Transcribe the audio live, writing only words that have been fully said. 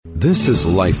This is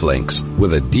Lifelinks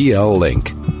with a DL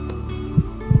link.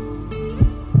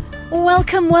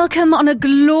 Welcome on a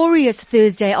glorious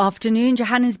Thursday afternoon.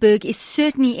 Johannesburg is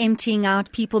certainly emptying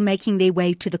out, people making their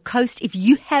way to the coast. If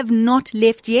you have not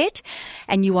left yet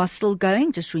and you are still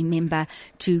going, just remember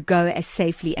to go as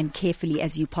safely and carefully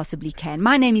as you possibly can.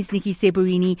 My name is Nikki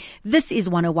Seberini. This is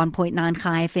 101.9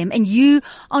 Chai FM and you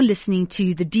are listening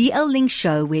to the DL Link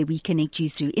Show, where we connect you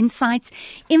through insights,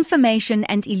 information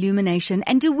and illumination.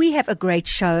 And do we have a great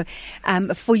show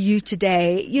for you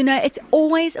today? You know, it's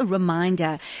always a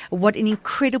reminder what an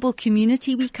incredible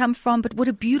community we come from, but what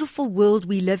a beautiful world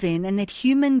we live in, and that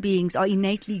human beings are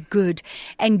innately good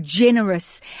and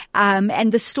generous.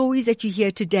 And the stories that you hear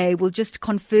today will just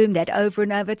confirm that over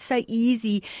and over. It's so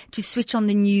easy to switch on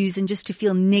the news and just to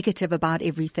feel negative about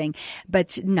everything.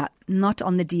 But no, not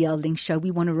on the DL Link Show.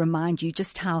 We want to remind you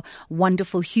just how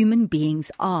wonderful human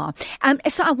beings are.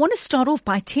 So I want to start off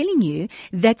by telling you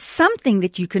that something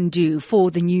that you can do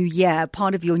for the new year,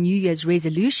 part of your New Year's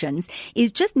resolutions,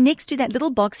 is just next to that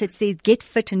little box that says get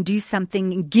fit and do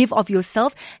something, give of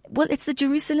yourself. Well, it's the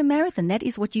Jerusalem Marathon. That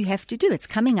is what you have to do. It's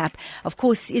coming up. Of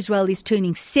course, Israel is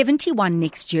turning 71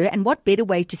 next year, and what better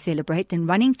way to celebrate than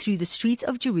running through the streets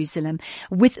of Jerusalem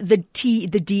with the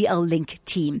DL Link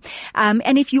team.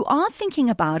 And if you are thinking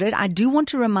about it, I do want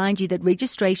to remind you that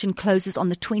registration closes on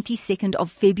the 22nd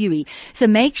of February. So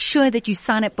make sure that you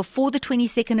sign up before the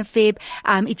 22nd of Feb.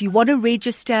 If you want to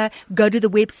register, go to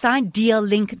the website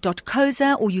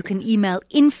dllink.coza, or you can email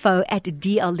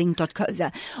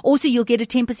info@dllink.coza. Also, you'll get a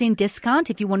 10% discount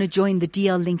if you want to join the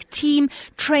DL Link team.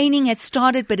 Training has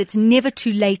started, but it's never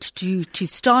too late to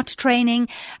start training.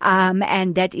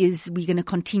 And that is, we're going to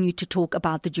continue to talk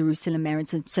about the Jerusalem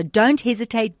Marathon. So don't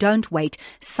hesitate, don't wait,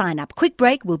 sign up. Quick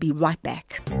break, we'll be right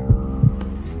back.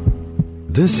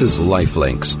 This is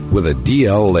Lifelinks with a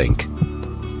DL link.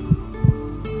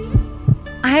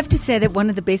 I have to say that one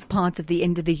of the best parts of the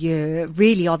end of the year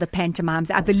really are the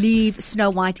pantomimes. I believe Snow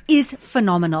White is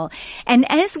phenomenal.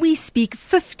 And as we speak,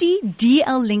 50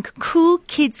 DL Link cool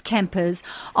kids campers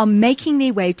are making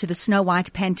their way to the Snow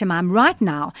White pantomime right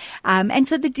now. And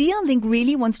so the DL Link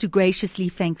really wants to graciously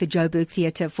thank the Joburg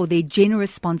Theatre for their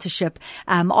generous sponsorship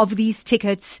of these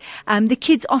tickets. The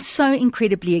kids are so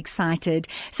incredibly excited.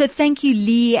 So thank you,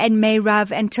 Lee and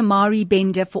Mayrav and Tamari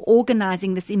Bender, for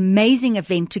organizing this amazing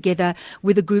event together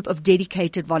with a group of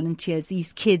dedicated volunteers.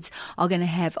 These kids are going to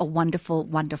have a wonderful,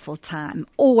 wonderful time.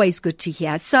 Always good to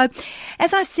hear. So,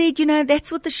 as I said, you know,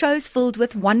 that's what the show's filled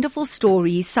with, wonderful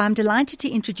stories. So I'm delighted to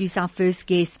introduce our first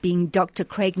guest, being Dr.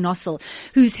 Craig Nossel,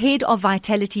 who's head of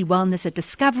Vitality Wellness at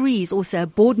Discovery. He's also a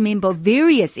board member of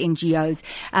various NGOs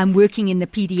working in the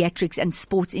pediatrics and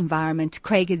sports environment.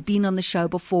 Craig has been on the show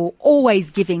before,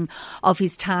 always giving of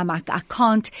his time. I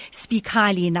can't speak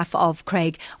highly enough of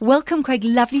Craig. Welcome, Craig.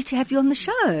 Lovely to have you on the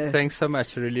show. Thanks so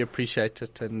much. I really appreciate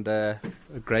it, and a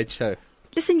great show.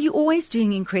 Listen, you're always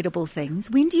doing incredible things.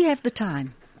 When do you have the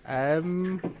time?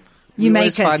 You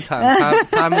make it. Find time.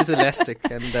 Time is elastic,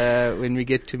 and when we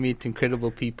get to meet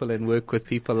incredible people and work with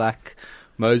people like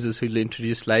Moses, who'll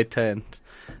introduce later, and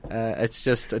it's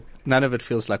just none of it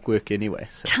feels like work anyway.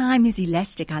 So. Time is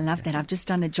elastic. I love that. I've just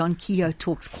done a John Keogh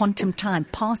Talks, Quantum Time,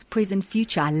 Past, Present,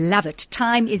 Future. I love it.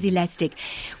 Time is elastic.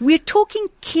 We're talking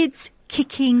kids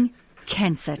kicking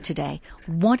cancer today.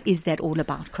 What is that all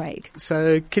about, Craig?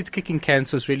 So Kids Kicking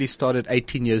Cancer was really started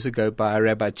 18 years ago by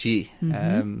Rabbi G.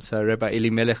 So Rabbi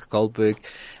Elimelech Goldberg,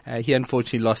 he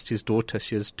unfortunately lost his daughter.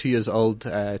 She was 2 years old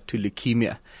to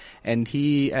leukemia. And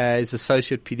he is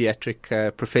associate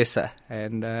pediatric professor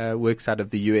and works out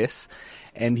of the US.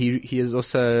 And he is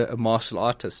also a martial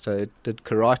artist, so did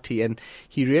karate. And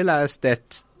he realized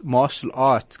that martial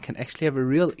arts can actually have a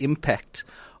real impact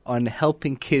on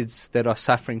helping kids that are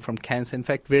suffering from cancer, in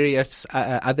fact, various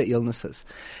other illnesses.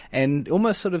 And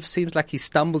almost sort of seems like he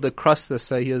stumbled across this.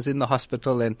 So he was in the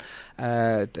hospital, and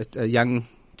a young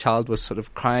child was sort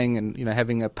of crying and, you know,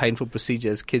 having a painful procedure,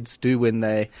 as kids do when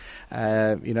they,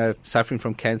 suffering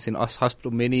from cancer in hospital.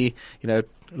 Many,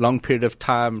 long period of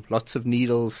time, lots of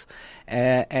needles,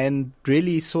 and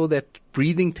really saw that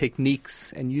breathing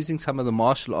techniques and using some of the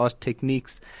martial art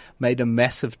techniques made a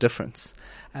massive difference.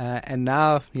 And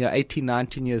now, 18,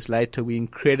 19 years later, we're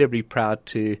incredibly proud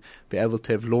to be able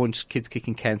to have launched Kids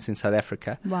Kicking Cancer in South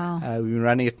Africa. Wow. We've been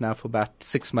running it now for about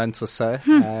 6 months or so.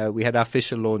 We had our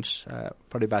official launch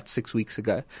probably about 6 weeks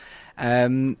ago.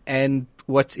 And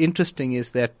what's interesting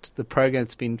is that the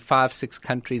program's been 5-6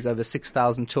 countries, over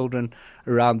 6,000 children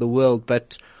around the world,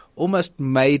 but almost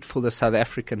made for the South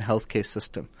African healthcare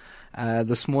system.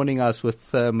 This morning I was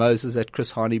with Moses at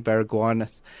Chris Hani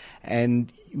Baragwanath,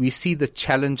 and we see the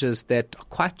challenges that are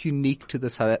quite unique to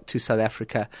South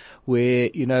Africa, where,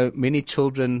 many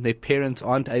children, their parents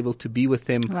aren't able to be with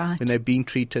them Right. when they're being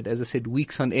treated, as I said,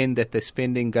 weeks on end that they're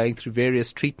spending going through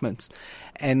various treatments.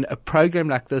 And a program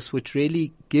like this, which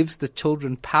really gives the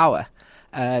children power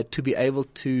to be able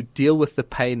to deal with the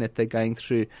pain that they're going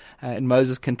through. And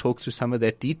Moses can talk through some of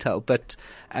that detail. But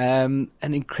an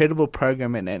incredible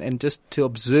program, and just to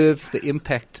observe the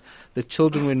impact, the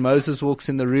children, when Moses walks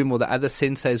in the room or the other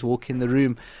senseis walk in the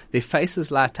room, their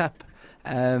faces light up.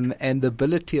 And the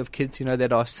ability of kids,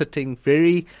 that are sitting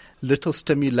very little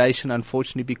stimulation,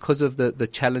 unfortunately, because of the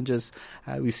challenges.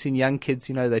 We've seen young kids,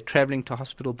 they're traveling to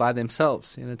hospital by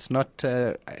themselves. It's not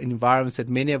environments that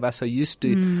many of us are used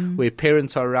to, where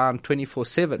parents are around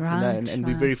 24/7, Right, and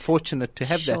we're very fortunate to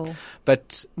have that.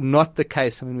 But not the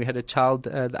case. I mean, we had a child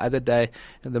the other day,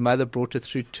 and the mother brought her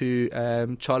through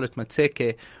to Charlotte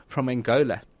Matseke from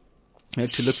Angola.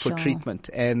 To look for treatment,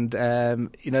 and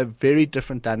very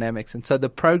different dynamics. And so the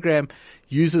program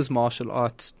uses martial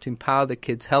arts to empower the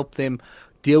kids, help them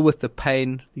deal with the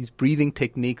pain, these breathing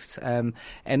techniques, and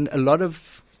a lot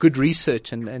of good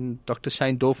research, and Dr.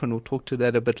 Shane Dorfman will talk to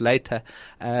that a bit later.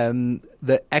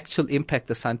 The actual impact,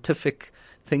 the scientific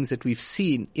things that we've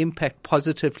seen impact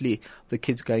positively the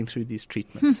kids going through these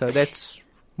treatments. So that's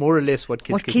more or less what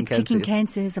Kids Kicking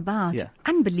Cancer is about. Yeah.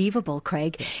 Unbelievable,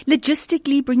 Craig.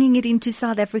 Logistically, bringing it into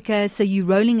South Africa, so you're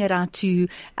rolling it out to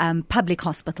public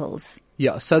hospitals.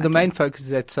 Yeah, so the main focus is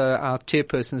that our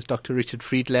chairperson is Dr. Richard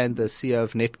Friedland, the CEO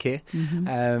of Netcare,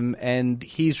 and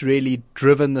he's really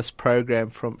driven this program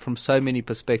from so many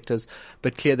perspectives,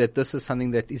 but clear that this is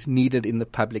something that is needed in the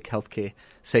public healthcare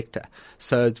sector.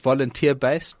 So it's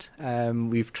volunteer-based.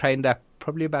 We've trained up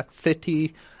probably about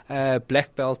 30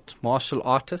 black belt martial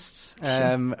artists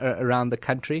around the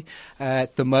country.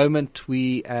 At the moment,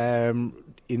 we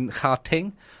in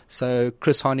Gauteng. So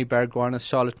Chris Hani Baragwanath,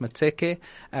 Charlotte Matseke.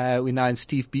 We're now in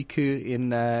Steve Biku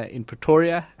in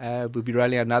Pretoria. We'll be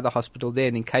rolling out another hospital there,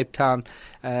 and in Cape Town,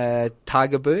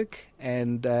 Tygerberg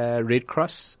and Red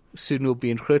Cross. Soon we'll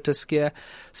be in Grooterschuur.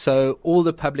 So all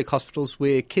the public hospitals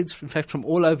where kids, in fact, from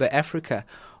all over Africa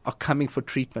are coming for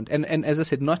treatment. And as I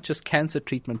said, not just cancer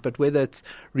treatment, but whether it's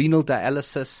renal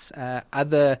dialysis,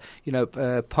 other,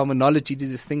 pulmonology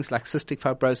diseases, things like cystic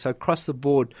fibrosis. So across the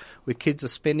board, where kids are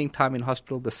spending time in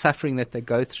hospital, the suffering that they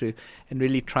go through, and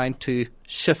really trying to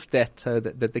shift that so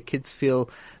that the kids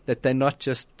feel that they're not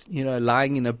just,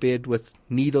 lying in a bed with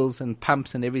needles and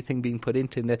pumps and everything being put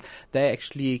into them, that they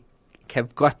actually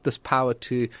have got this power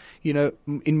to,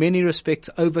 in many respects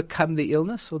overcome the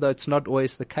illness, although it's not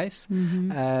always the case.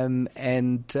 I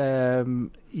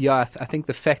think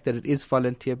the fact that it is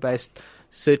volunteer-based,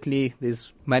 certainly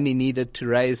there's money needed to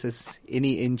raise, as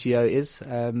any NGO is,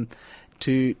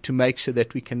 to make sure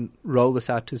that we can roll this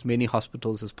out to as many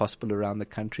hospitals as possible around the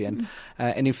country, and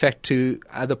in fact to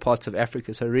other parts of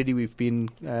Africa. So already we've been,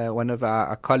 one of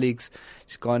our colleagues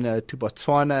has gone to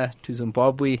Botswana, to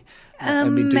Zimbabwe,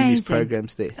 and been doing these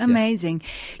programs there. Amazing.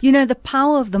 The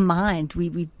power of the mind,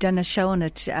 we've done a show on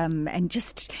it, and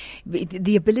just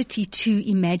the ability to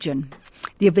imagine,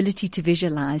 the ability to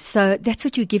visualize. So that's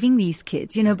what you're giving these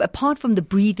kids, apart from the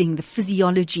breathing, the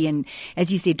physiology, and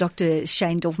as you said, Dr.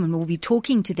 Shane Dorfman will be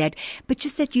talking to that, but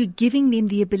just that you're giving them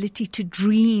the ability to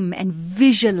dream and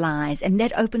visualize, and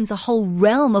that opens a whole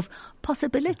realm of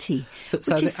possibility. I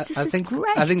think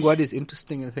great. I think what is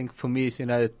interesting, for me, is,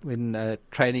 when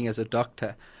training as a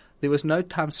doctor, there was no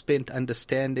time spent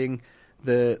understanding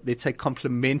the, let's say,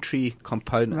 complementary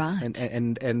components, right,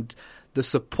 and the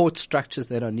support structures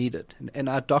that are needed. And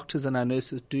our doctors and our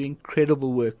nurses do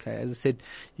incredible work. As I said,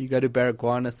 you go to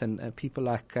Baragwanath, and people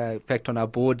like, in fact, on our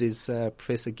board is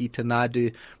Professor Geeta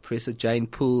Naidu, Professor Jane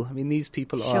Poole. I mean, these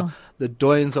people are the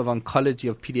doyens of oncology,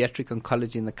 of pediatric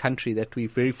oncology in the country, that we're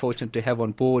very fortunate to have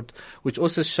on board, which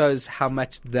also shows how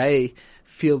much they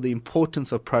feel the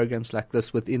importance of programs like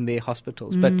this within their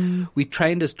hospitals. But we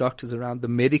trained as doctors around the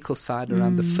medical side,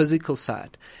 around the physical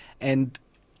side, and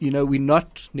we're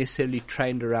not necessarily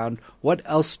trained around what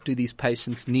else do these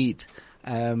patients need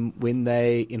when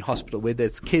they in hospital, whether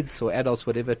it's kids or adults,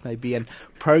 whatever it may be. And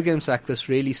programs like this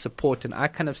really support. And I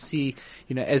kind of see,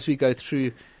 as we go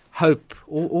through hope,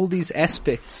 all these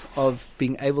aspects of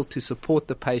being able to support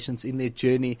the patients in their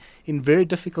journey in very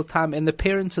difficult time, and the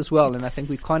parents as well. And I think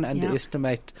we can't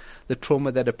underestimate the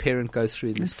trauma that a parent goes through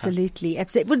in this time. Absolutely.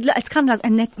 Well, it's kind of like,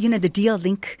 and that, the DL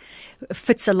Link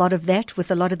fits a lot of that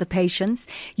with a lot of the patients.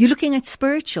 You're looking at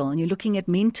spiritual, and you're looking at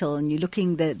mental, and you're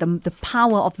looking the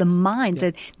power of the mind,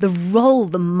 the role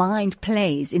the mind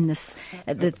plays in this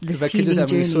this healing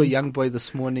journey. We saw a young boy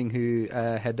this morning who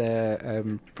had a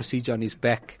procedure on his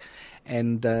back,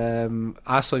 And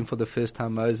I saw him for the first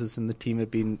time. Moses and the team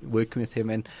have been working with him,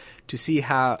 and to see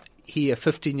how he, a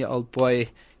 15-year-old boy,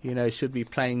 should be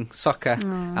playing soccer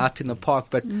out in the park,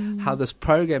 but how this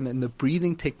program and the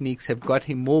breathing techniques have got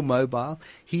him more mobile.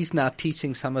 He's now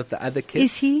teaching some of the other kids.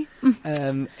 Is he?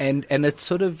 And it's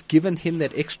sort of given him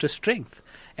that extra strength.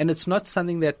 And it's not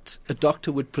something that a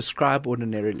doctor would prescribe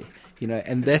ordinarily,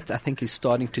 and that I think is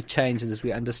starting to change as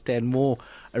we understand more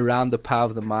around the power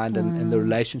of the mind and the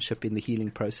relationship in the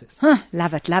healing process.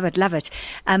 Love it, love it, love it.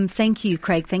 Thank you,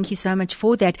 Craig. Thank you so much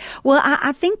for that. Well,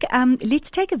 I think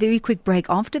let's take a very quick break.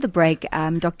 After the break,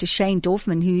 Dr. Shane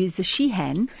Dorfman, who is the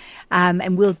Sheehan,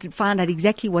 and we'll find out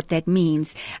exactly what that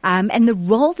means, and the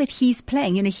role that he's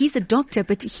playing. He's a doctor,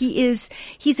 but he's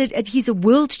a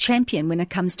world champion when it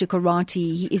comes to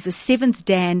karate. He is a 7th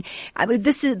Dan.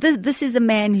 This is a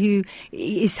man who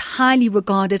is highly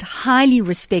regarded, highly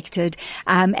respected,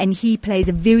 and he plays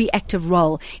a very active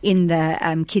role in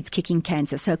the Kids Kicking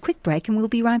Cancer. So a quick break and we'll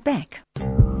be right back.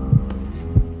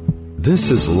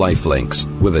 This is Lifelinks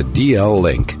with a DL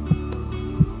link.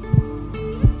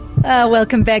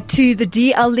 Welcome back to the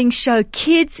DL Link Show.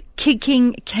 Kids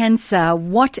Kicking Cancer.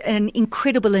 What an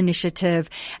incredible initiative.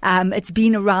 It's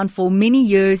been around for many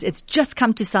years. It's just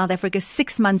come to South Africa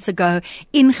 6 months ago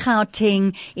in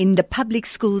Gauteng, in the public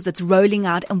schools. It's rolling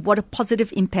out, and what a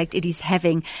positive impact it is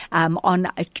having on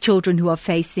children who are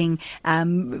facing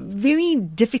very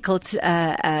difficult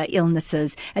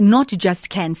illnesses, and not just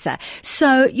cancer.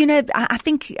 So, I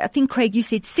think Craig, you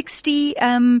said 60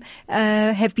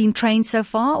 have been trained so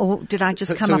far, or did I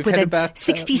just come up with about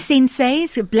 60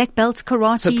 senseis, black belts,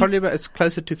 karate? So probably it's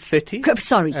closer to 30.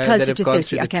 Sorry, closer to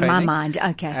 30. Okay, my mind.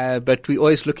 Okay. But we're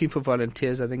always looking for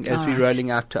volunteers, I think, as All we're right. rolling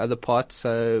out to other parts.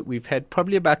 So we've had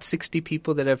probably about 60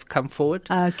 people that have come forward.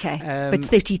 Okay, but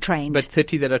 30 trained. But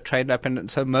 30 that are trained up.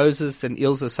 And so Moses and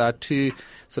Ilse are two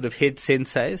sort of head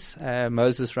senseis.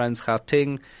 Moses runs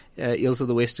Gauteng. Ilse of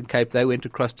the Western Cape. They went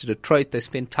across to Detroit. They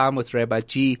spent time with Rabbi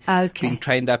G, being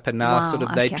trained up, and now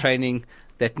they're training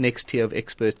that next tier of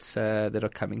experts that are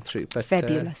coming through. But,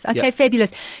 fabulous.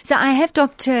 Fabulous. So I have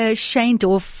Dr. Shane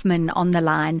Dorfman on the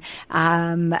line.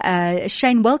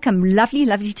 Shane, welcome. Lovely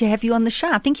to have you on the show.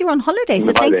 I think you're on holiday,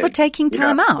 so thanks for taking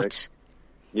time out.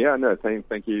 Yeah, no,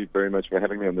 thank you very much for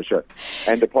having me on the show.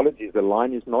 And apologies, the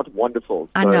line is not wonderful.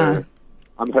 I know.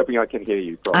 I'm hoping I can hear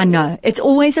you properly. I know. It's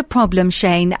always a problem,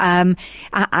 Shane. I'm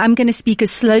going to speak as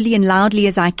slowly and loudly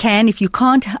as I can. If you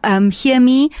can't hear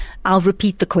me, I'll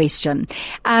repeat the question.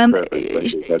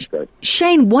 Perfect. That's great.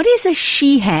 Shane, what is a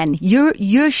Sheehan?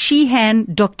 You're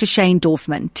Sheehan, Dr. Shane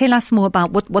Dorfman. Tell us more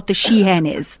about what the Sheehan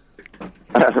is.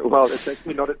 Well, it's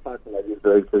actually not a title I use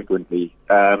very frequently.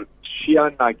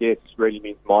 Sheehan, I guess, really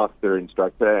means master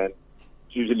instructor, and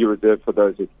it's usually reserved for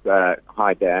those with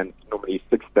high Dan, normally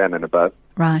 6 Dan and above.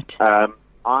 Right.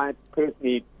 I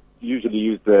personally usually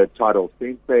use the title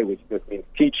sensei, which just means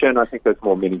teacher, and I think that's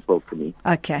more meaningful to me.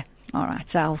 Okay. All right.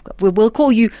 So we'll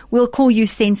call you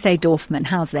Sensei Dorfman.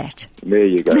 How's that? There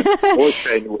you go. Or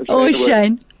Shane.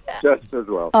 Shane. Just as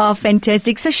well. Oh,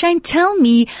 fantastic. So Shane, tell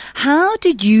me, how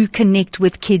did you connect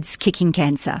with Kids Kicking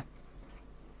Cancer?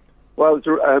 Well, it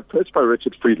was approached by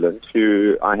Richard Friedland,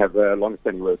 who I have a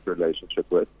long-standing work relationship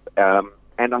with.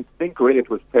 And I think really it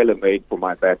was tailor-made for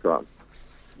my background.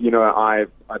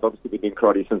 I've obviously been in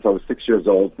karate since I was 6 years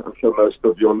old. I'm sure most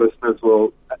of your listeners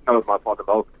will know my father,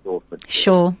 Malcolm Dorfman.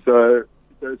 Sure. So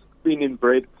it's been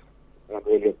inbred and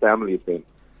really a family thing.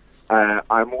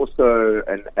 I'm also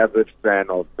an avid fan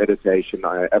of meditation,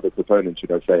 avid proponent,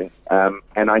 should I say.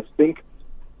 And I think,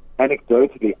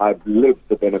 anecdotally, I've lived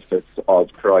the benefits of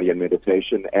karate and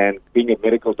meditation. And being a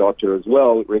medical doctor as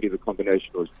well, really the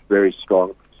combination was very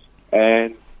strong.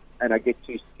 And I get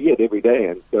to see it every day.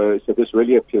 And so this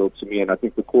really appealed to me. And I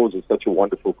think the cause is such a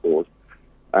wonderful cause.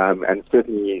 And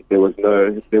certainly there was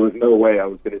no way I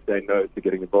was going to say no to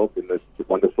getting involved in this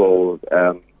wonderful,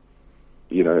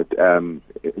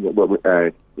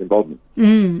 involvement.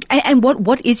 And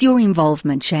what is your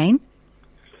involvement, Shane?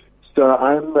 So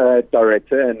I'm a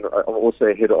director, and I'm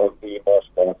also head of the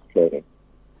martial arts training.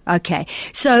 Okay,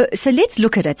 so let's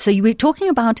look at it. So you were talking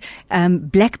about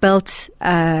black belts. Do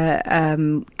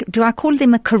I call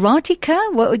them a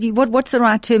karateka? What's the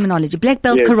right terminology? Black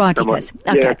belt karatekas.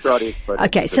 Okay. Yeah, karate.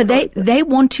 Okay, so they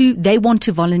want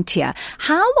to volunteer.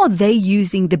 How are they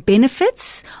using the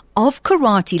benefits of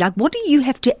karate? Like, what do you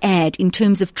have to add in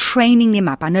terms of training them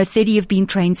up? I know 30 have been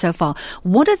trained so far.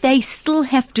 What do they still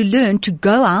have to learn to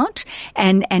go out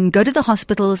and go to the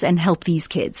hospitals and help these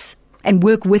kids and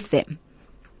work with them?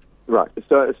 Right.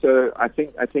 So I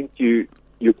think you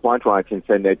you're quite right in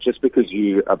saying that just because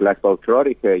you're a black belt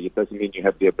karateka, it doesn't mean you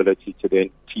have the ability to then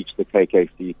teach the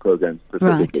KKC program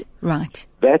specifically. Right.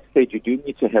 That said, you do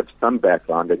need to have some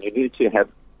background, and you need to have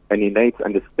an innate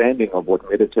understanding of what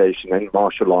meditation and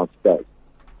martial arts does.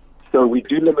 So we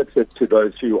do limit it to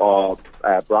those who are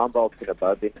brown belts and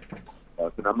above.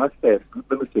 And I must say, it's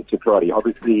limited to karate.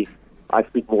 Obviously, I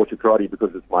speak more to karate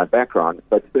because it's my background,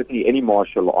 but certainly any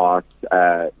martial arts,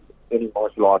 any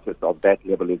martial artist of that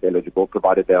level is eligible,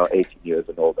 provided they are 18 years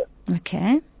and older.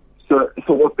 Okay. So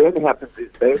what then happens is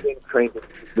they're then trained in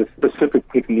the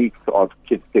specific techniques of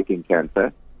kids kicking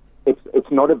cancer. It's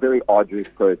not a very arduous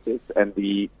process, and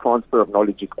the transfer of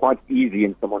knowledge is quite easy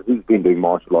in someone who's been doing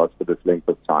martial arts for this length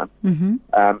of time.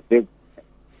 Mm-hmm.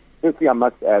 Firstly, I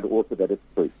must add also that it's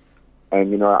free.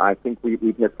 And, I think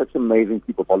we've had such amazing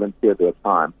people volunteer their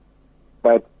time.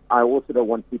 But I also don't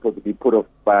want people to be put off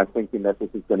by thinking that this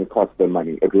is going to cost them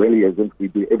money. It really isn't. We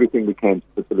do everything we can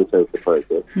to facilitate the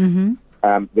process. Mm-hmm.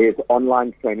 There's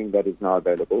online training that is now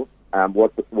available.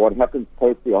 What happens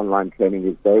post the online training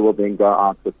is they will then go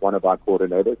out with one of our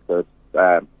coordinators. So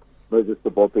Moses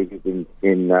Sabope, who's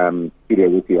in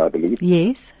Wuti, I believe.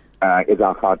 Yes. Is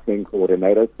our Gauteng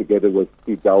coordinator, together with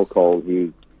Steve Dalcole,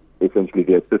 who's essentially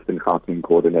the assistant Gauteng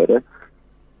coordinator.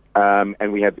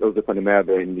 And we have Ilse van der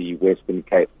Merwe in the Western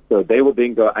Cape. So they will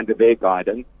then go under their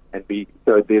guidance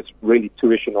so there's really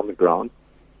tuition on the ground.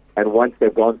 And once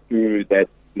they've gone through that,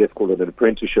 let's call it an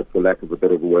apprenticeship for lack of a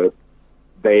better word,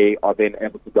 they are then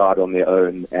able to go out on their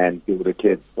own and deal with the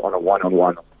kids on a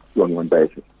one-on-one, two-on-one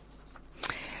basis.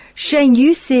 Shane,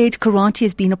 you said karate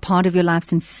has been a part of your life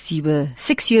since you were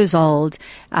 6 years old.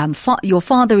 Your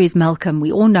father is Malcolm. We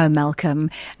all know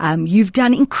Malcolm. You've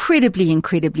done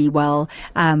incredibly well,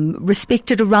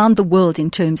 respected around the world in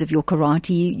terms of your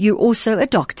karate. You're also a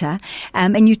doctor,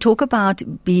 and you talk about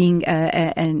being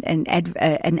an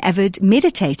avid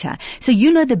meditator. So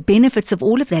you know the benefits of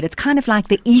all of that. It's kind of like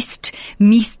the East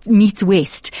meets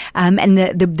West, and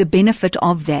the benefit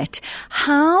of that.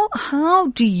 How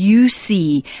do you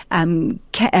see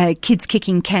kids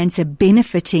kicking cancer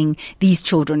benefiting these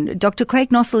children? Dr. Craig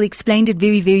Nossel explained it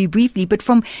very, very briefly, but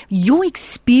from your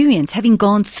experience, having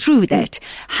gone through that,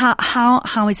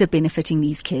 how is it benefiting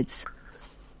these kids?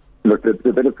 Look,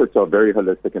 the benefits are very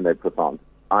holistic and they're profound.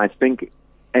 I think,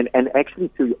 and actually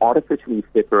to artificially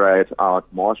separate out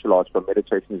martial arts from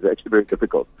meditation is actually very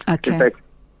difficult. Okay. In fact,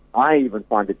 I even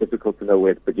find it difficult to know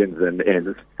where it begins and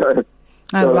ends.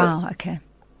 Wow, okay.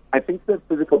 I think the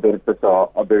physical benefits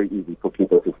are very easy for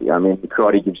people to see. I mean,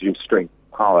 karate gives you strength,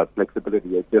 power,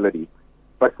 flexibility, agility.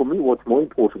 But for me, what's more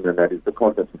important than that is the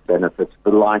concept of benefits, the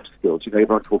life skills.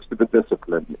 Everyone talks to the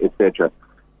discipline, etc.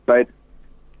 But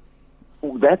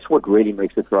that's what really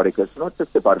makes it karate. It's not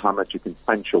just about how much you can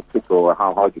punch or kick or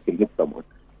how hard you can hit someone.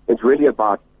 It's really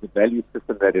about the value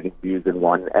system that it imbues in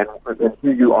one and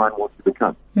who you are and what you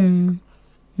become.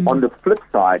 On the flip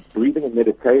side, breathing and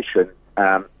meditation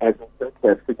has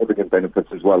significant benefits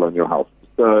as well on your health.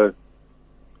 So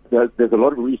there's a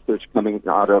lot of research coming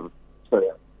out of, sorry,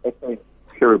 I'm echoing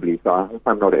terribly, so I hope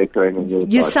I'm not echoing on your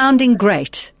You're side. sounding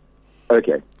great.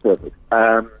 Okay, perfect.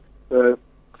 So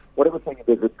what I was saying is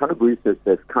there's a ton of research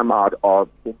that's come out of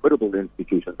formidable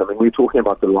institutions. I mean, we're talking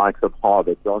about the likes of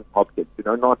Harvard, Johns Hopkins,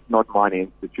 not minor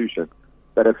institutions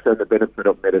that have shown the benefit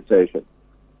of meditation.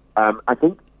 I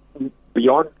think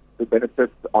beyond the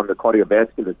benefits on the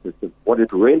cardiovascular system, what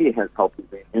it really has helped is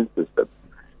the immune system.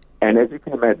 And as you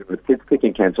can imagine, with kids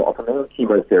kicking cancer, often they're on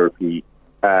chemotherapy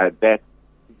that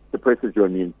suppresses your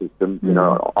immune system.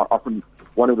 Often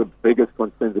one of the biggest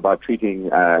concerns about treating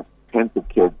cancer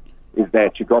kids is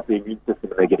that you got the immune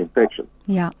system and they get infections.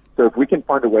 Yeah. So if we can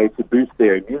find a way to boost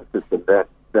their immune system,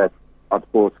 that's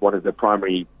of course one of the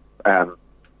primary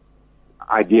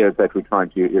ideas that we're trying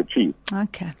to achieve.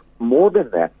 Okay. More than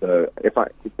that, though,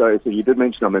 so you did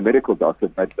mention I'm a medical doctor,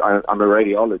 but I'm a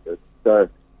radiologist. So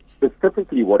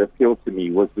specifically what appealed to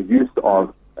me was the use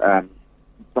of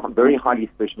some very highly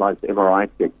specialized MRI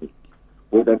techniques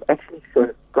where they've actually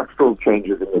shown structural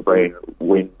changes in the brain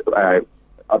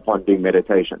upon doing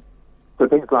meditation. So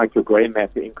things like your gray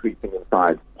matter increasing in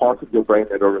size, parts of your brain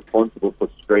that are responsible for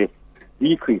stress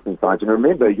decrease in size. And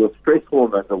remember, your stress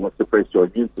hormone will suppress your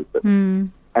immune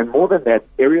system. And more than that,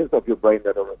 areas of your brain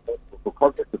that are responsible for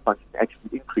cognitive function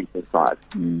actually increase in size.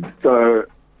 So,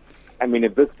 I mean,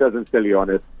 if this doesn't sell you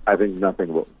on it, I think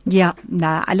nothing will. Yeah,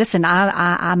 no. Listen,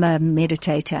 I'm a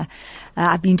meditator.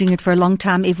 I've been doing it for a long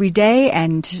time every day,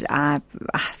 and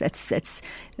it's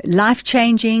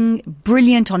life-changing,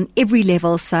 brilliant on every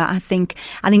level. So I think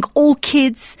all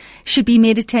kids should be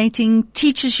meditating.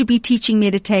 Teachers should be teaching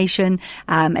meditation.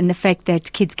 And the fact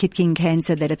that Kids Kicking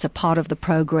Cancer, that it's a part of the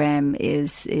program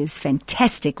is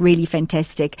fantastic, really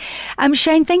fantastic.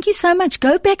 Shane, thank you so much.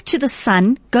 Go back to the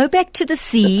sun. Go back to the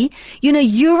sea.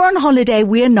 You're on holiday.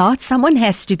 We're not. Someone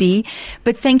has to be.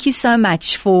 But thank you so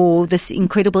much for this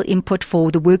incredible input, for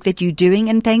the work that you're doing,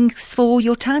 and thanks for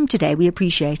your time today. We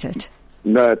appreciate it.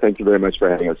 No, thank you very much for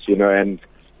having us. And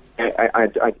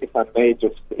if I may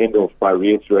just end off by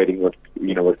reiterating what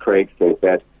Craig said,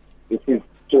 that this is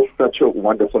just such a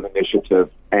wonderful initiative,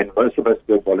 and most of us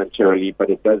do it voluntarily, but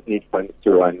it does need funds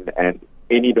to run, and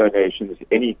any donations,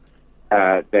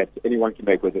 that anyone can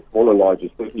make, whether small or large, is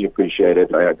certainly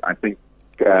appreciated. I think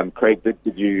Craig did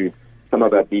give you some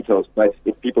of our details, but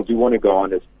if people do want to go on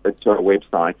to our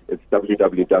website, it's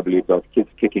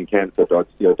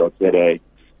www.kidskickingcancer.co.za.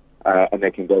 And they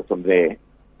can go from there.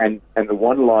 And the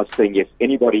one last thing, if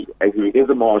anybody who is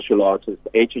a martial artist,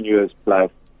 18 years plus,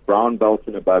 brown belt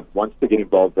and above, wants to get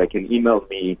involved, they can email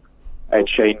me at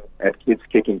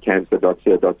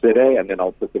shane@kidskickingcancer.co.za, and then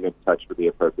I'll put them in touch with the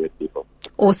appropriate people.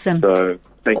 Awesome. So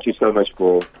thank you so much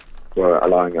for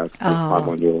allowing us time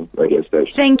on your radio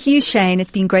station. Thank you, Shane.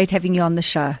 It's been great having you on the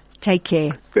show. Take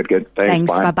care. Good.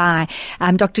 Thanks. Bye-bye.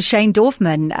 Dr. Shane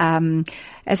Dorfman,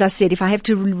 as I said, if I have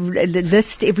to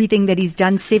list everything that he's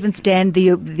done, Seventh Dan,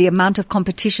 the amount of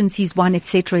competitions he's won,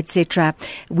 etc.,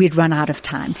 we'd run out of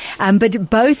time. But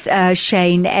both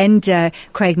Shane and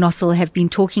Craig Nossel have been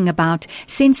talking about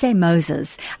Sensei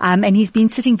Moses, and he's been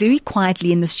sitting very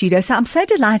quietly in the studio. So I'm so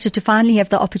delighted to finally have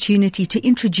the opportunity to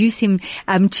introduce him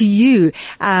to you.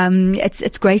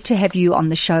 It's great to have you on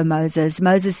the show, Moses.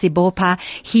 Moses Sebopa,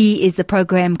 he is the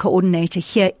program coordinator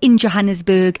here in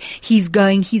Johannesburg. He's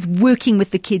working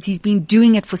with the kids. He's been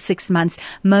doing it for 6 months.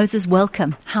 Moses,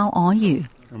 welcome. How are you?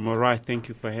 I'm all right. Thank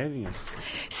you for having us.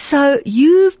 So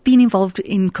you've been involved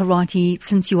in karate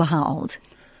since you were how old?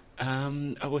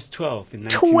 I was 12 in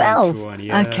 12? 1991.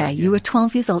 Yeah, okay, you were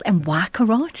 12 years old. And why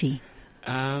karate?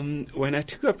 When I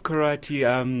took up karate,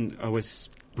 I was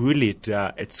bullied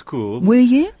at school. Were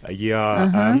you?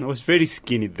 I was very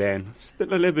skinny then.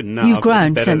 Still a little bit now. You've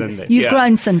grown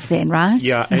grown since then, right?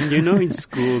 Yeah, and in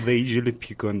school they usually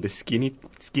pick on the skinny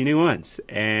ones.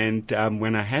 And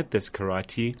when I had this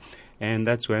karate, and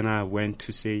that's when I went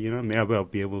to say, maybe I'll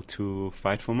be able to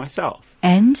fight for myself.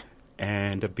 And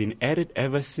I've been at it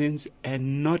ever since,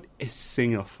 and not a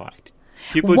single fight.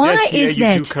 People Why just hear is you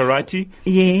that? do karate,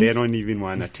 yes. They don't even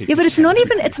want to take it. Yeah, but it's not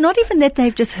even that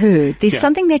they've just heard. There's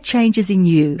something that changes in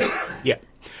you. Yeah.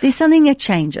 There's something that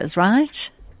changes, right?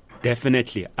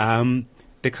 Definitely.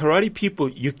 The karate people,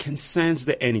 you can sense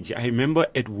the energy. I remember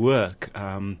at work,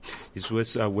 this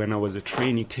was when I was a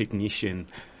trainee technician,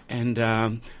 and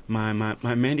my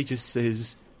manager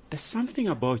says, "There's something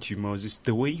about you, Moses,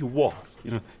 the way you walk.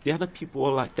 The other people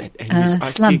are like that." And he was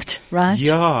asking, slumped, right?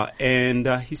 Yeah, and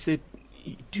he said,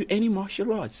 "Do any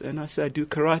martial arts?" And I said, "I do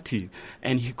karate."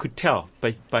 And he could tell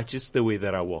by just the way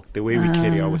that I walk, the way we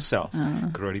carry ourselves,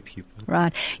 karate people.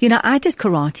 Right. I did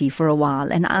karate for a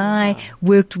while, and I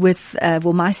worked with,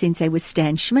 my sensei was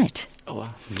Stan Schmidt. Oh,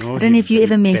 wow. No, I don't know if you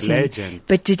ever met him, legend.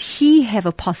 but did he have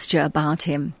a posture about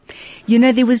him?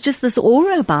 There was just this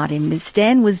aura about him.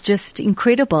 Stan was just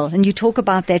incredible. And you talk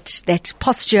about that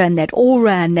posture and that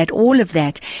aura and that all of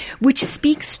that, which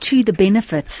speaks to the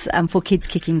benefits for Kids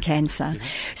Kicking Cancer. Mm-hmm.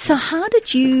 So how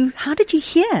did you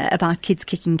hear about Kids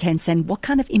Kicking Cancer, and what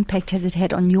kind of impact has it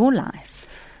had on your life?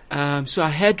 So I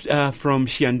heard from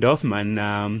Shane Dorfman.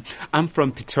 I'm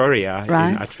from Pretoria in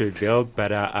Atteridgeville,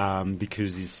 but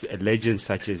because he's a legend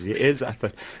such as he is, I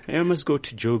thought I must go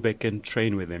to Joburg and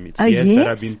train with him. It's years that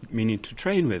I've been meaning to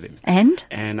train with him.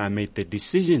 And I made the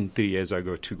decision 3 years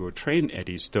ago to go train at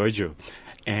his dojo.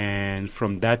 And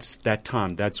from that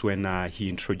time, that's when he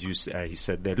introduced, he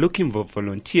said they're looking for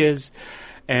volunteers.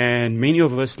 And many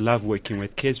of us love working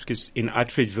with kids because in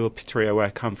Atteridgeville, Pretoria, where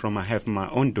I come from, I have my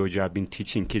own dojo. I've been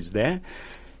teaching kids there.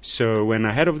 So when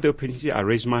I heard of the opportunity, I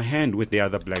raised my hand with the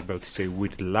other black belt to say,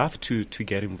 we'd love to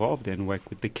get involved and work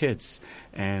with the kids.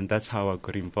 And that's how I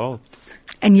got involved.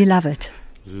 And you love it?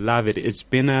 Love it. It's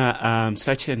been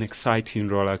such an exciting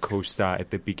roller coaster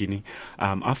at the beginning.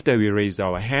 After we raised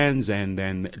our hands, and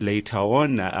then later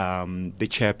on, the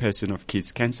chairperson of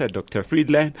Kids Cancer, Dr.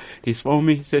 Friedland, he's phoned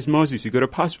me, says, "Moses, you got a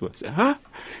passport?" I said, "Huh?"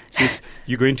 He says,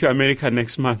 "You're going to America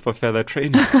next month for further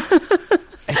training."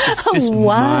 It's just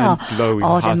mind-blowing.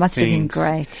 Oh, that must have been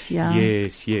great. Yeah.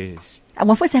 Yes. And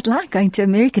what was that like going to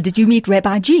America? Did you meet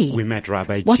Rabbi G? We met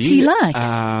Rabbi G. What's he like?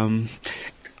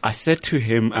 I said to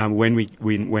him when we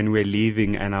were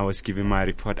leaving and I was giving my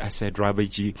report, I said, Rabbi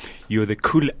G, you're the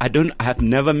cool. I have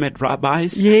never met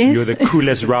rabbis. Yes. You're the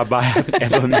coolest rabbi I've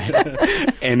ever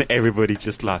met. And everybody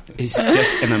just laughed. He's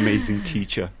just an amazing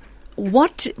teacher.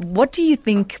 What do you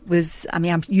think was? I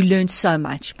mean, you learned so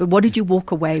much, but what did you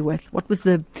walk away with? What was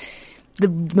the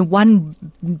one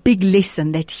big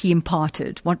lesson that he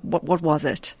imparted? What was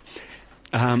it?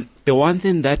 The one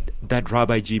thing that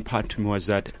Rabbi G imparted to me was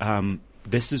that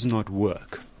this is not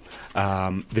work.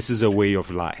 This is a way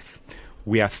of life.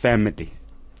 We are family.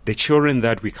 The children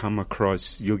that we come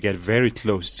across, you'll get very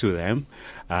close to them.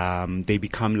 They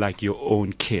become like your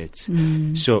own kids.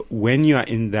 So when you are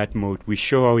in that mode, we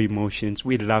show our emotions.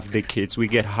 We love the kids. We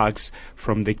get hugs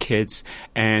from the kids.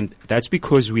 And that's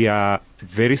because we are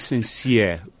very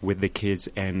sincere with the kids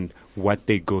and what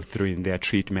they go through in their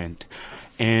treatment.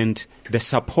 And the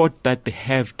support that they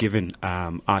have given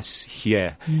us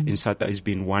here in SATA has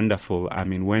been wonderful. I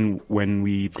mean, when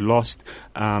we've lost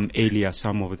earlier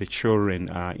some of the children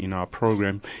in our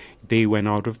program, they went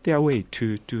out of their way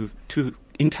to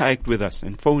interact with us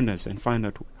and phone us and find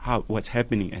out what's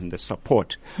happening and the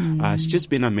support. It's just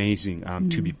been amazing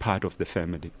to be part of the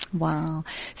family. Wow.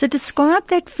 So describe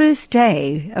that first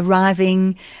day,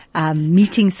 arriving,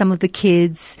 meeting some of the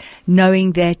kids,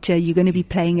 knowing that you're going to be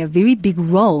playing a very big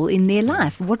role in their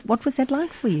life. What was that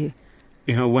like for you?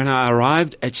 You know, when I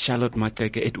arrived at Charlotte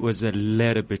Maxeke, it was a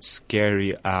little bit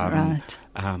scary. Right.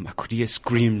 I could hear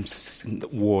screams in the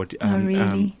ward.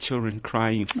 Really? Children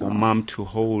crying for mom to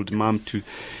hold, mom to,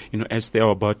 as they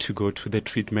were about to go to the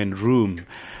treatment room.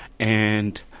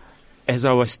 And as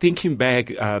I was thinking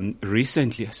back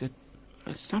recently, I said,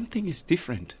 something is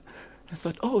different. I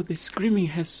thought, the screaming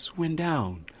has went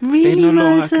down. Really,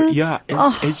 Moses?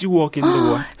 As you walk in the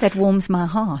ward. That warms my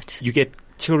heart. You get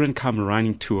children come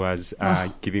running to us,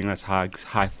 giving us hugs,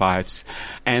 high fives.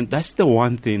 And that's the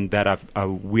one thing that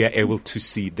we are able to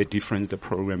see the difference the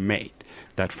program made,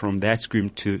 that from that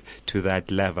scream to that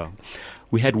level.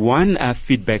 We had one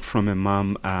feedback from a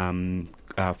mom,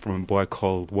 from a boy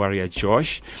called Warrior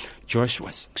Josh. Josh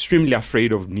was extremely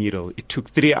afraid of needle. It took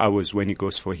 3 hours when he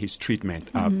goes for his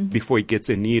treatment before he gets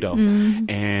a needle.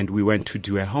 And we went to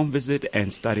do a home visit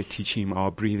and started teaching him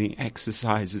our breathing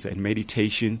exercises and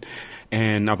meditation.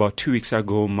 And about 2 weeks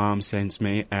ago, Mom sends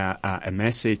me a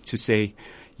message to say,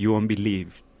 you won't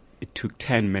believe, it took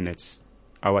 10 minutes.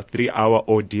 Our 3-hour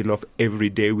ordeal of every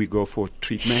day we go for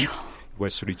treatment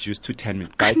was reduced to 10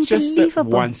 minutes. By just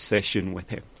one session with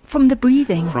him. From the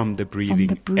breathing. From the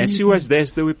breathing. As he was there,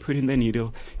 as they were putting the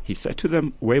needle, he said to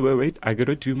them, wait, I got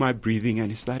to do my breathing. And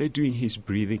he started doing his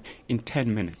breathing in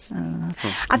 10 minutes.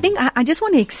 I think I just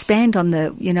want to expand on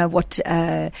what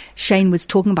Shane was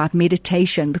talking about,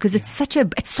 meditation, because it's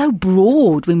so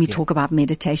broad when we talk about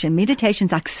meditation.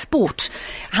 Meditation's like sport.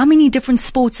 How many different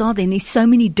sports are there? And there's so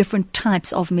many different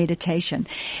types of meditation.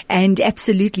 And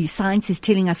absolutely, science is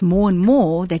telling us more and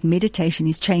more that meditation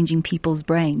is changing people's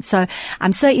brains. So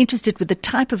I'm so interested with the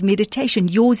type of meditation.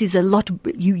 Yours is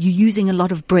you're using a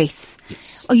lot of breath.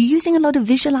 Yes. Are you using a lot of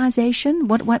visualization?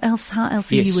 What else? How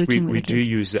else are you working with it? Yes, we do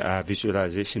use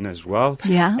visualization as well.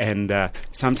 Yeah. And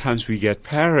sometimes we get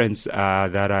parents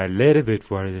that are a little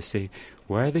bit worried. They say,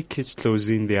 why are the kids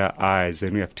closing their eyes?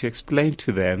 And we have to explain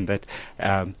to them that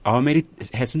our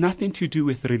meditation has nothing to do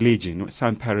with religion.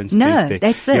 Some parents think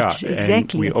that's it. Yeah, exactly.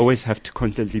 And we always have to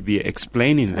constantly be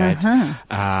explaining that,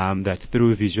 that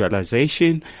through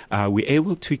visualization, we're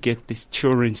able to get the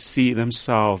children see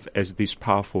themselves as these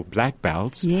powerful black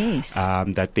belts. Yes.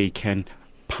 That they can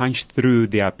punch through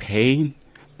their pain,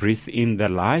 breathe in the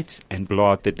light and blow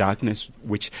out the darkness,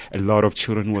 which a lot of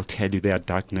children will tell you their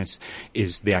darkness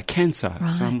is their cancer. Right.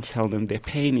 Some tell them their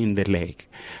pain in the leg.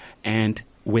 And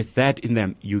with that in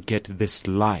them, you get this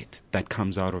light that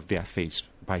comes out of their face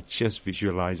by just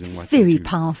visualizing what very they do.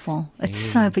 Powerful.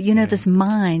 It's this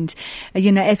mind,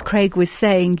 as Craig was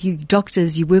saying, you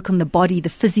doctors, you work on the body, the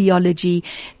physiology,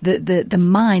 the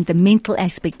mind, the mental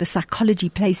aspect, the psychology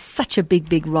plays such a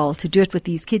big role. To do it with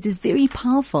these kids is very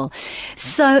powerful.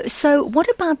 So what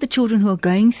about the children who are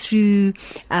going through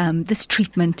this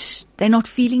treatment? They're not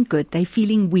feeling good. They're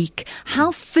feeling weak.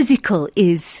 How physical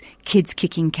is kids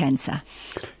kicking cancer?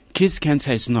 Kids'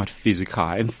 cancer is not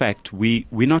physical. In fact, we're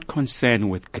not concerned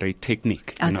with great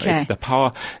technique. Okay. It's the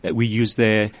power that we use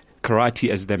the karate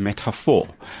as the metaphor.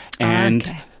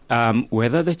 And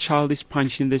whether the child is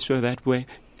punching this way or that way,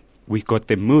 we got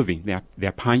them moving.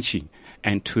 They're punching.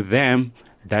 And to them,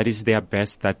 that is their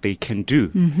best that they can do.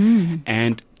 Mm-hmm.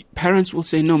 And parents will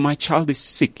say, no, my child is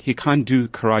sick. He can't do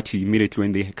karate immediately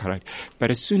when they hear karate.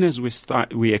 But as soon as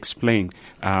we explain,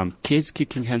 Kids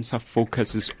Kicking Cancer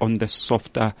focuses on the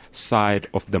softer side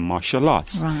of the martial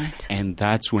arts. Right. And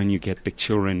that's when you get the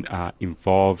children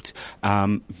involved.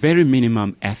 Very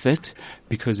minimum effort,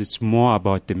 because it's more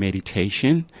about the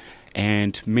meditation.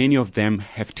 And many of them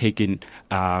have taken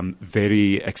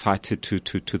very excited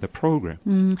to the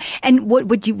program. And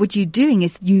what you're doing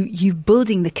is you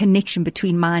building the connection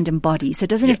between mind and body. So it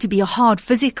doesn't have to be a hard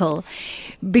physical,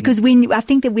 because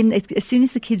as soon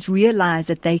as the kids realize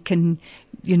that they can,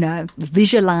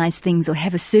 visualize things or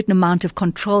have a certain amount of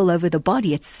control over the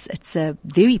body, it's a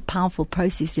very powerful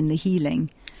process in the healing.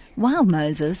 Wow,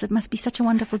 Moses, it must be such a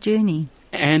wonderful journey.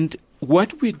 And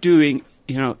what we're doing,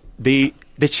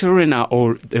 the children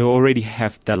they already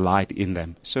have the light in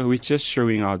them. So we're just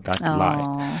showing out that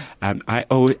light. I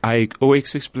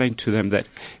always explain to them that,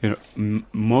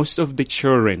 most of the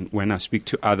children, when I speak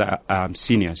to other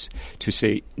seniors, to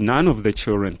say none of the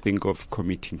children think of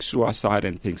committing suicide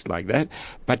and things like that.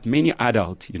 But many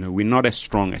adults, we're not as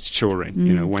strong as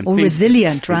children. When or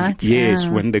resilient, right? Yes.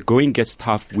 When the going gets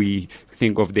tough, we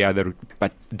think of the other.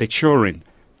 But the children,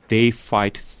 they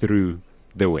fight through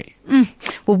the way.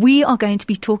 Well, we are going to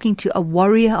be talking to a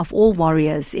warrior of all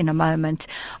warriors in a moment.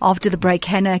 After the break,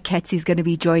 Hannah Katz is going to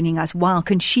be joining us. Wow,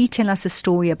 can she tell us a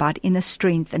story about inner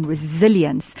strength and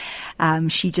resilience?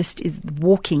 She just is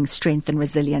walking strength and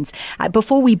resilience.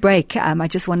 Before we break, I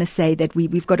just want to say that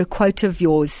we've got a quote of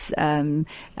yours,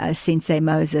 Sensei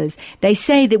Moses. They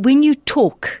say that when you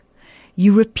talk,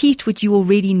 you repeat what you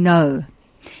already know.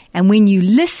 And when you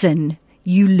listen,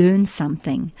 you learn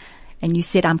something. And you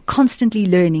said, I'm constantly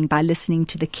learning by listening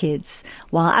to the kids.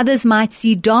 While others might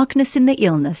see darkness in the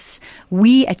illness,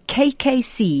 we at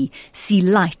KKC see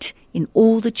light in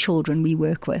all the children we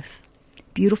work with.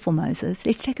 Beautiful, Moses.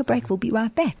 Let's take a break. We'll be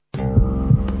right back.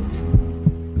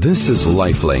 This is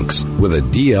Lifelinks with a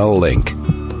DL link.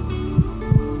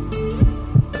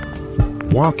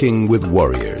 Walking with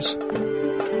Warriors.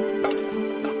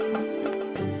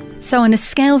 So on a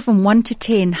scale from 1 to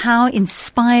 10, how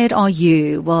inspired are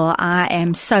you? Well, I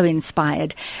am so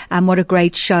inspired. What a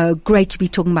great show. Great to be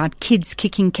talking about Kids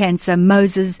Kicking Cancer.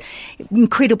 Moses,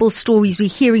 incredible stories. We're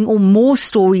hearing all more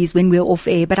stories when we're off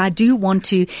air, but I do want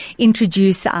to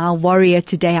introduce our warrior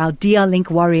today, our DL Link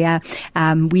warrior.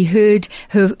 We heard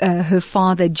her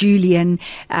father, Julian,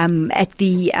 at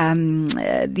the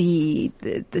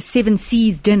Seven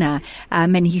Seas dinner,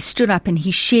 and he stood up and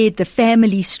he shared the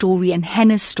family story and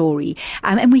Hannah's story.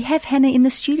 And we have Hannah in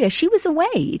the studio. She was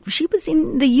away. She was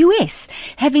in the US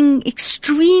having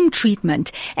extreme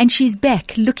treatment, and she's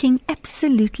back looking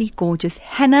absolutely gorgeous.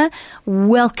 Hannah,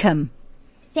 welcome.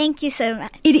 Thank you so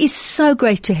much. It is so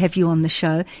great to have you on the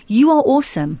show. You are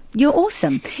awesome. You're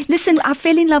awesome. Listen, I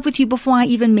fell in love with you before I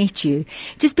even met you,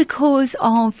 just because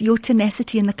of your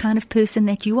tenacity and the kind of person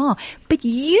that you are. But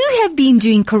you have been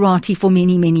doing karate for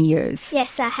many, many years.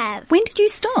 Yes, I have. When did you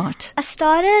start? I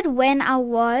started when I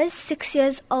was 6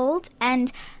 years old,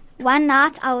 and one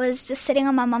night I was just sitting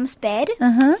on my mom's bed,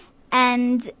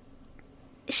 and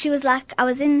she was like, I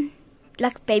was in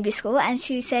baby school, and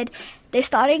she said, they're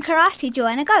starting karate, do you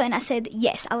want to go? And I said,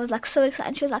 yes. I was so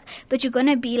excited. She was like, but you're going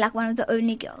to be one of the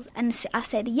only girls. And I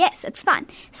said, yes, it's fun.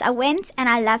 So I went and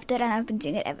I loved it, and I've been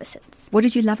doing it ever since. What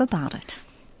did you love about it?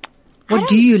 What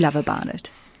do you love about it?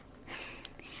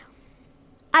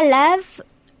 I love,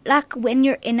 when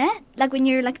you're in it, when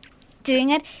you're doing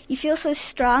it, you feel so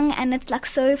strong, and it's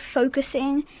so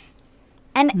focusing.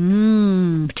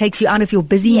 And takes you out of your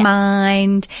busy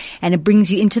mind, and it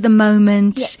brings you into the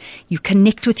moment. Yes. You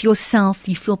connect with yourself.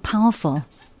 You feel powerful.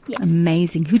 Yes.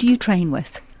 Amazing. Who do you train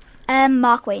with?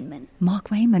 Mark Wayman.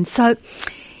 Mark Wayman. So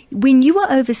when you were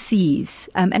overseas,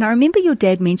 and I remember your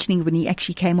dad mentioning when he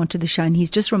actually came onto the show, and he's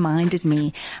just reminded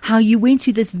me how you went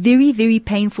through this very, very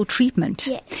painful treatment.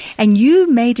 Yes. And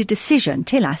you made a decision.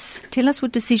 Tell us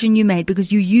what decision you made,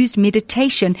 because you used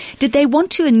meditation. Did they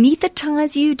want to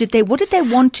anesthetize you? What did they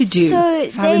want to do,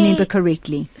 if I remember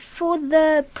correctly? For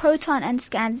the proton and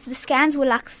scans, the scans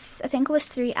were I think it was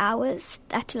 3 hours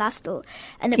at Lastel.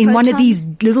 And in one of these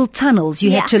little tunnels you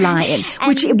had to lie in,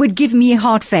 which it would give me a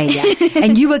heart failure.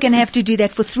 And you were going to have to do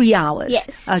that for 3 hours. Yes.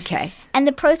 Okay. And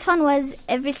the proton was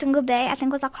every single day. I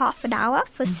think it was half an hour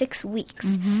for 6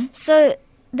 weeks. So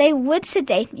they would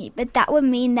sedate me, but that would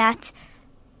mean that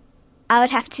I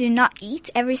would have to not eat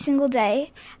every single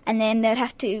day, and then they'd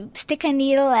have to stick a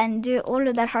needle and do all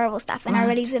of that horrible stuff, and I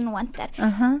really didn't want that.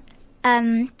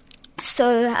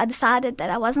 So I decided that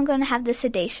I wasn't going to have the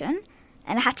sedation,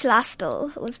 and I had to lie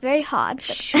still. It was very hard.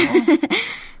 But Sure.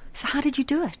 So how did you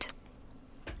do it?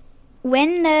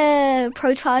 when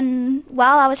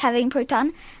while I was having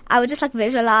proton, I would just like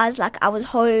visualize like I was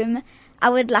home. I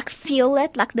would like feel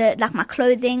it, like my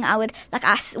clothing. I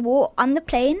wore on the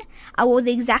plane. I wore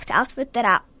the exact outfit that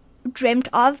I dreamt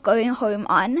of going home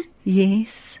on.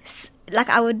 Yes. Like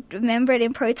I would remember it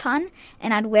in proton,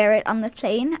 and I'd wear it on the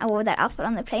plane. I wore that outfit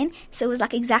on the plane, so it was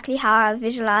like exactly how I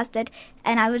visualized it.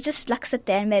 And I would just like sit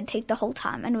there and meditate the whole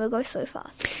time, and it would go so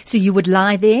fast. So you would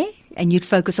lie there and you'd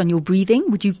focus on your breathing.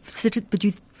 Would you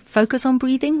focus on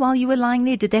breathing while you were lying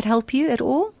there? Did that help you at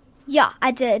all? Yeah,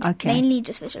 I did. Okay. Mainly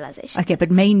just visualization. Okay, but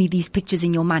mainly these pictures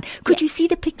in your mind. Could Yes. you see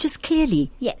the pictures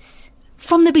clearly? Yes,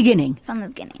 From the beginning? from the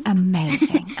beginning.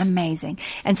 Amazing, amazing.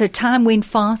 And so time went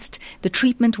fast, the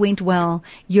treatment went well,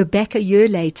 you're back a year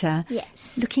later. Yes.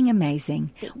 Looking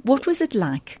amazing. What was it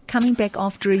like coming back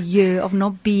after a year of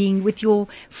not being with your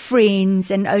friends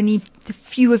and only a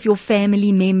few of your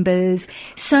family members?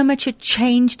 So much had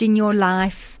changed in your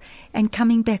life. And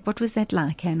coming back, what was that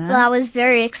like, Hannah? Well, I was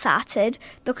very excited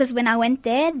because when I went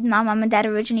there, my mum and dad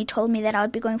originally told me that I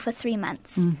would be going for 3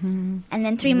 months. Mm-hmm. And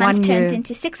then 3 months 1 turned year.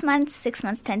 into 6 months, 6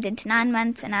 months turned into 9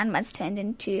 months, and 9 months turned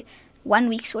into 1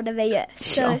 week short of a year.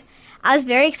 Sure. So I was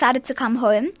very excited to come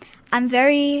home. I'm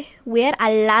very weird.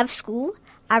 I love school.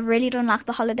 I really don't like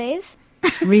the holidays.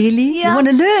 Really? Yeah. You want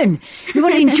to learn. You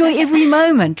want to enjoy every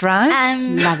moment, right?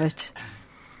 Love it.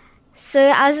 So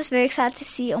I was just very excited to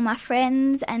see all my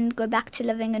friends and go back to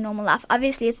living a normal life.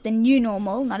 Obviously, it's the new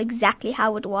normal, not exactly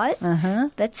how it was,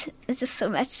 but it's just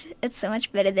it's so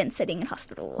much better than sitting in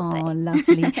hospital all day. Oh,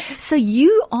 lovely. So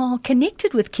you are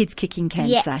connected with Kids Kicking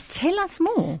Cancer. Yes. Tell us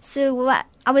more. So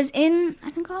I was in, I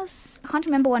can't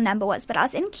remember what number it was, but I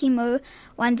was in chemo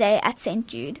one day at St.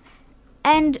 Jude,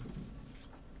 and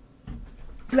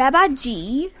Rabbi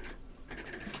G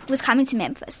was coming to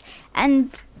Memphis, and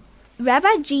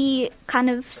Rabbi G kind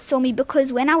of saw me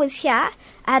because when I was here,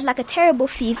 I had like a terrible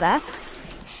fever,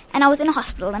 and I was in a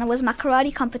hospital, and it was my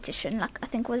karate competition, like I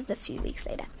think it was a few weeks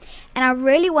later, and I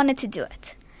really wanted to do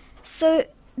it. So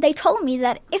they told me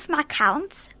that if my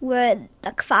counts were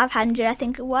like 500, I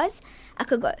think it was, I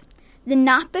could go. The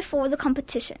night before the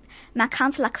competition, my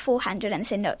counts were like 400, and they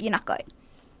said, no, you're not going.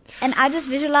 And I just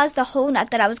visualized the whole night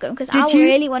that I was going because I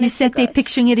really wanted to go. You sat there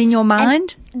picturing it in your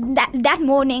mind? And that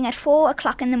morning at 4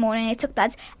 o'clock in the morning, they took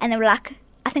bloods, and they were like,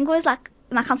 I think it was like,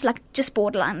 my counts were like just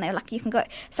borderline. They were like, you can go.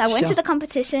 So I went to the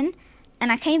competition,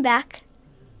 and I came back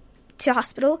to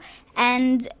hospital,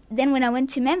 and then when I went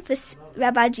to Memphis,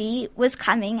 Rabbi G was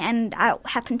coming, and I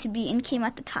happened to be in chemo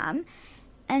at the time,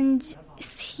 and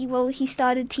he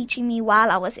started teaching me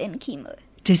while I was in chemo.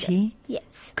 Did he? Yes.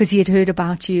 Because he had heard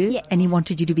about you Yes. and he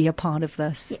wanted you to be a part of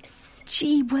this. Yes.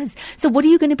 Gee whiz. So what are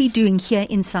you going to be doing here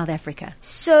in South Africa?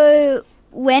 So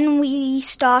when we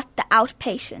start the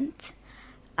outpatient,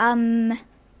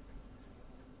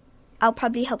 I'll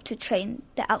probably help to train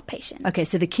the outpatient. Okay,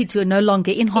 so the kids who are no longer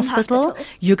in hospital, hospital.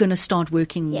 you're going to start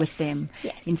working with Yes, them,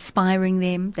 yes. inspiring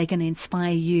them. They're going to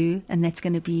inspire you, and that's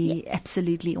going to be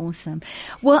absolutely awesome.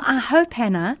 Well, I hope,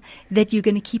 Hannah, that you're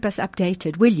going to keep us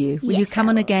updated, will you? Will you Yes, come I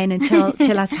on will. again and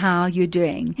tell us how you're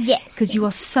doing? Yes, Because you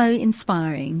are so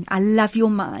inspiring. I love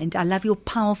your mind. I love your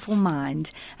powerful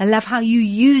mind. I love how you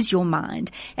use your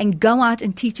mind and go out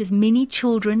and teach as many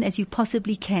children as you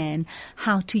possibly can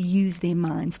how to use their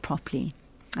minds properly.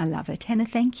 I love it. Hannah,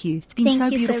 thank you. It's been Thank so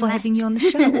you so beautiful much. having you on the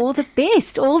show. All the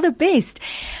best. All the best.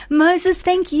 Moses,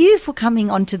 thank you for coming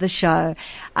onto the show.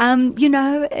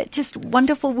 Just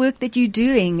wonderful work that you're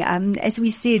doing. As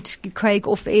we said, Craig,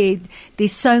 off air,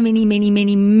 there's so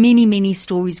many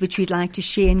stories which we'd like to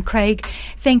share. And Craig,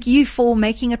 thank you for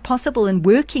making it possible and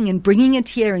working and bringing it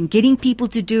here and getting people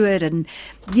to do it. And,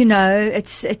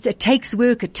 it takes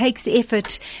work, it takes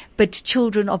effort, but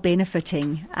children are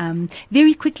benefiting.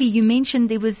 Very quickly, you mentioned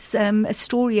there was a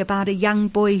story about a young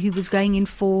boy who was going in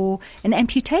for an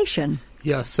amputation.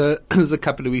 Yeah, so it was a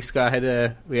couple of weeks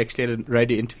ago. We actually had a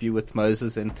radio interview with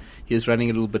Moses, and he was running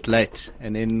a little bit late.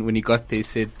 And then when he got there, he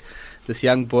said this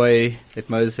young boy that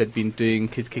Moses had been doing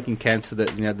Kids Kicking Cancer,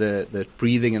 the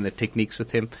breathing and the techniques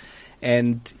with him,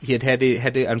 and he had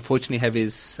to unfortunately have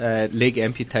his leg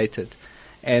amputated.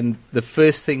 And the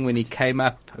first thing when he came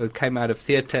out of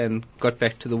theatre and got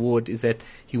back to the ward is that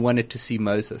he wanted to see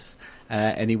Moses,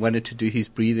 and he wanted to do his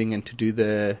breathing and to do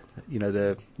the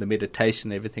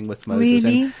meditation, everything with Moses.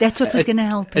 Really? And that's what was going to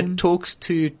help him. It talks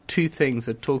to two things.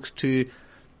 It talks to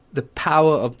the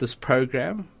power of this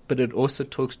program, but it also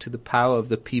talks to the power of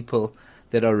the people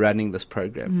that are running this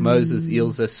program. Moses,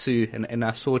 Ilza, Sue, and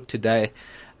I saw it today.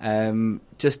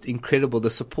 Just incredible, the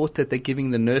support that they're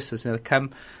giving the nurses. A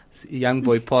young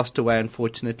boy passed away,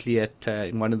 unfortunately,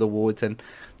 in one of the wards, and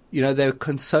they're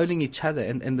consoling each other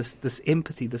and this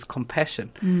empathy, this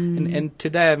compassion. And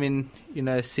today, I mean,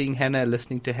 seeing Hannah,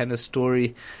 listening to Hannah's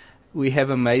story, we have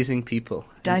amazing people.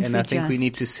 And I think we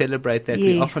need to celebrate that. Yes.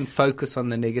 We often focus on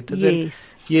the negative.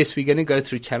 Yes, we're going to go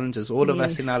through challenges, all of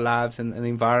us in our lives and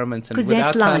environments, and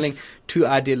without sounding too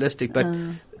idealistic. But,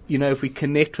 if we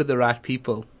connect with the right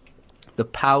people, the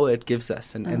power it gives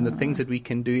us and the things that we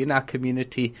can do in our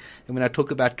community. And when I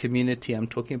talk about community, I'm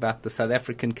talking about the South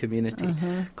African community,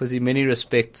 because in many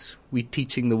respects, we're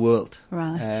teaching the world.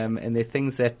 Right. And there are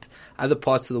things that other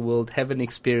parts of the world haven't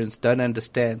experienced, don't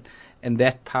understand. And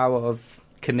that power of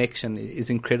connection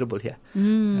is incredible here.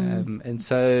 And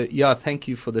so, thank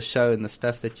you for the show and the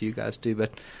stuff that you guys do.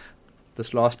 But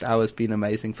this last hour has been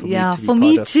amazing for me to be for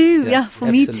me part too. of. Yeah, for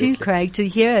me too, Craig, to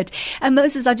hear it. And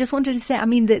Moses, I just wanted to say, I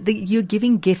mean, you're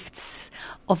giving gifts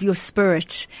of your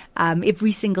spirit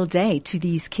every single day to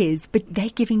these kids, but they're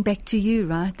giving back to you,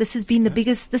 right? This has been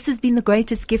the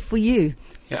greatest gift for you.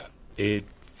 Yeah, it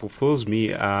fulfills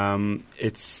me.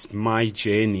 It's my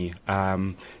journey.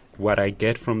 What I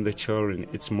get from the children,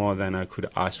 it's more than I could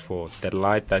ask for. The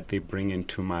light that they bring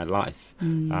into my life,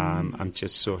 I'm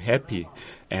just so happy.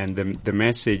 And the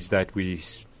message that we're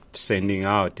sending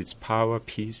out, it's power,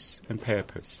 peace, and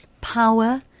purpose.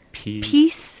 Power,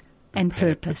 peace and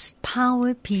purpose.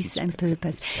 Power, peace, and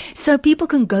purpose. So people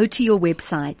can go to your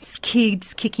websites,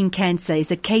 Kids Kicking Cancer.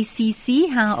 Is it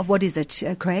KCC? What is it,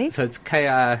 Craig? So it's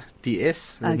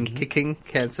KIDS, and Kicking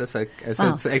Cancer. So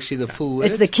it's actually the full word.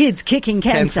 It's the Kids Kicking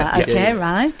Cancer. Okay,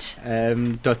 right.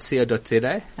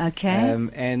 .co.za. Okay.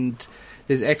 And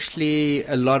there's actually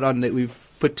a lot on that. We've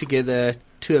put together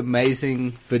 2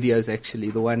 amazing videos, actually.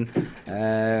 The one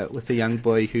with the young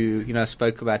boy who, I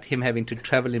spoke about him having to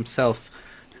travel himself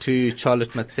to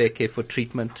Charlotte Matseke for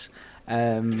treatment.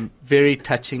 Very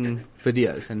touching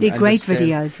videos. And they're great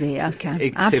videos there.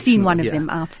 Okay. I've seen one of them.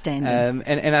 Outstanding.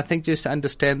 And I think just to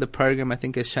understand the program, I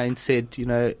think as Shane said,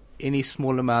 any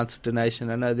small amounts of donation.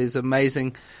 I know there's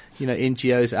amazing,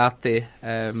 NGOs out there,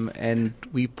 and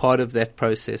we're part of that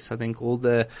process. I think all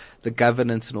the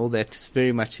governance and all that is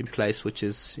very much in place, which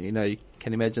is, you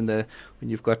can imagine when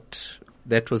you've got,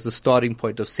 that was the starting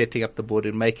point of setting up the board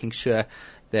and making sure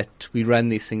that we run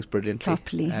these things brilliantly.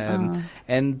 Properly. And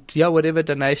whatever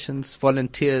donations,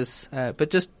 volunteers, but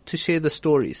just to share the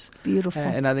stories. Beautiful.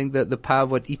 And I think that the power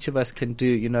of what each of us can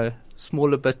do,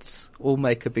 smaller bits all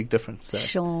make a big difference. So,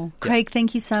 sure. Craig,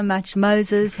 thank you so much.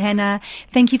 Moses, Hannah,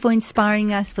 thank you for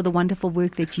inspiring us, for the wonderful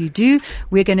work that you do.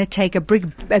 We're going to take a quick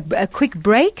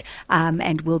break,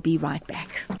 and we'll be right back.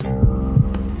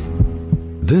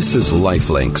 This is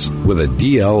Lifelinks with a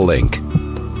DL link.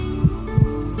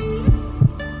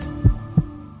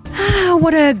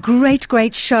 What a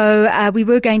great show. We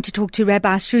were going to talk to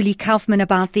Rabbi Shuli Kaufman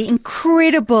about the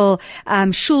incredible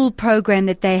shul program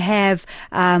that they have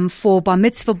for Bar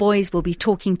Mitzvah boys. We'll be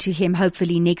talking to him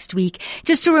hopefully next week.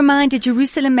 Just a reminder,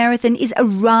 Jerusalem Marathon is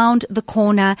around the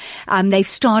corner. They've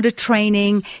started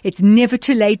training. It's never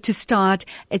too late to start.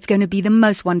 It's going to be the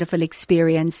most wonderful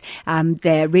experience.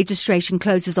 The registration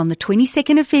closes on the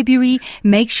 22nd of February.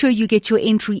 Make sure you get your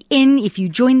entry in. If you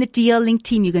join the DL Link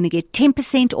team, you're going to get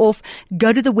 10% off.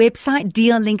 Go to the website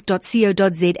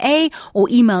dllink.co.za or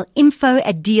email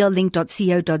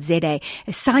info@dllink.co.za.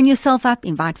 Sign yourself up,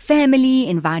 invite family,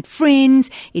 invite friends.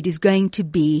 It is going to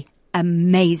be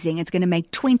amazing. It's going to make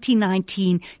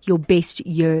 2019 your best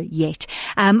year yet.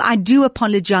 I do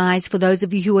apologize for those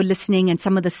of you who are listening and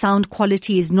some of the sound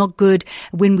quality is not good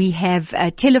when we have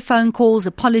telephone calls.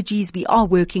 Apologies. We are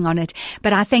working on it.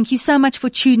 But I thank you so much for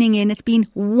tuning in. It's been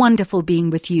wonderful being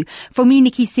with you. For me,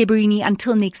 Nikki Seberini,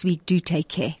 until next week, do take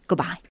care. Goodbye.